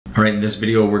All right, in this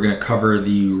video, we're going to cover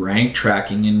the rank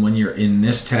tracking, and when you're in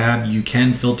this tab, you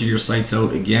can filter your sites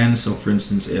out again. So for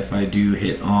instance, if I do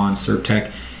hit on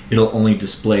SERPTech, it'll only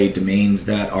display domains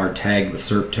that are tagged with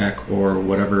SERPTech or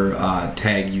whatever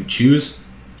tag you choose.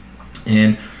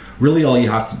 And really all you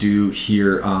have to do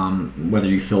here, whether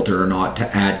you filter or not,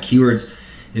 to add keywords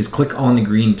is click on the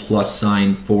green plus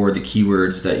sign for the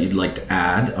keywords that you'd like to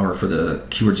add, or for the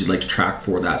keywords you'd like to track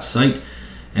for that site.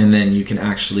 And then you can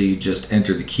actually just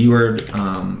enter the keyword.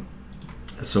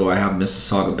 So I have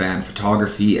Mississauga band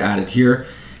photography added here.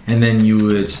 And then you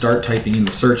would start typing in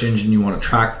the search engine you want to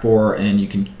track for, and you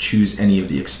can choose any of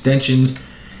the extensions,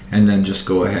 and then just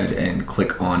go ahead and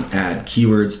click on add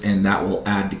keywords, and that will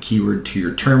add the keyword to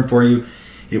your term for you.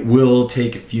 It will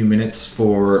take a few minutes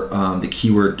for the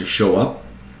keyword to show up,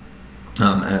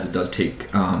 as it does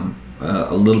take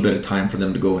a little bit of time for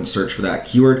them to go and search for that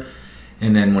keyword.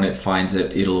 And then when it finds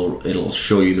it, it'll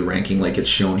show you the ranking like it's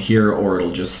shown here, or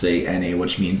it'll just say NA,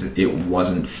 which means it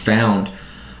wasn't found.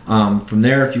 From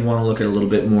there, if you want to look at a little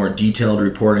bit more detailed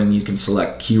reporting, you can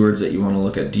select keywords that you want to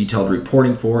look at detailed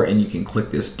reporting for, and you can click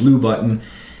this blue button,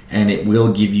 and it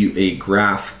will give you a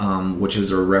graph, which is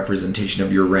a representation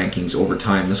of your rankings over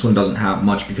time. This one doesn't have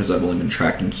much because I've only been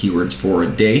tracking keywords for a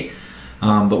day.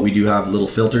 But we do have little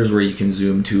filters where you can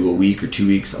zoom to a week or 2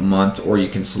 weeks, a month, or you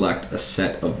can select a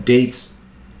set of dates,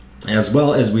 as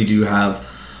well as we do have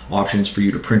options for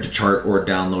you to print a chart or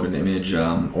download an image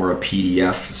or a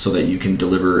PDF, so that you can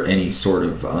deliver any sort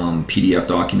of PDF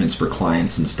documents for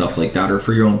clients and stuff like that, or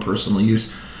for your own personal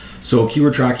use. So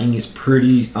keyword tracking is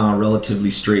pretty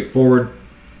relatively straightforward.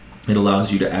 It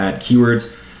allows you to add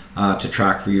keywords to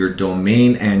track for your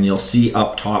domain, and you'll see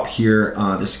up top here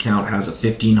this account has a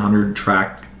 1500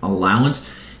 track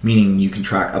allowance, meaning you can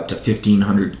track up to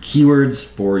 1500 keywords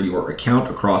for your account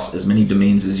across as many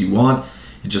domains as you want.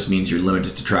 It just means you're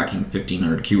limited to tracking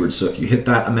 1500 keywords. So if you hit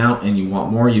that amount and you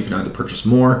want more, you can either purchase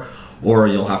more, or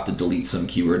you'll have to delete some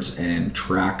keywords and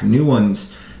track new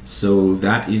ones. So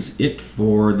that is it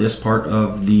for this part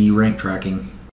of the rank tracking.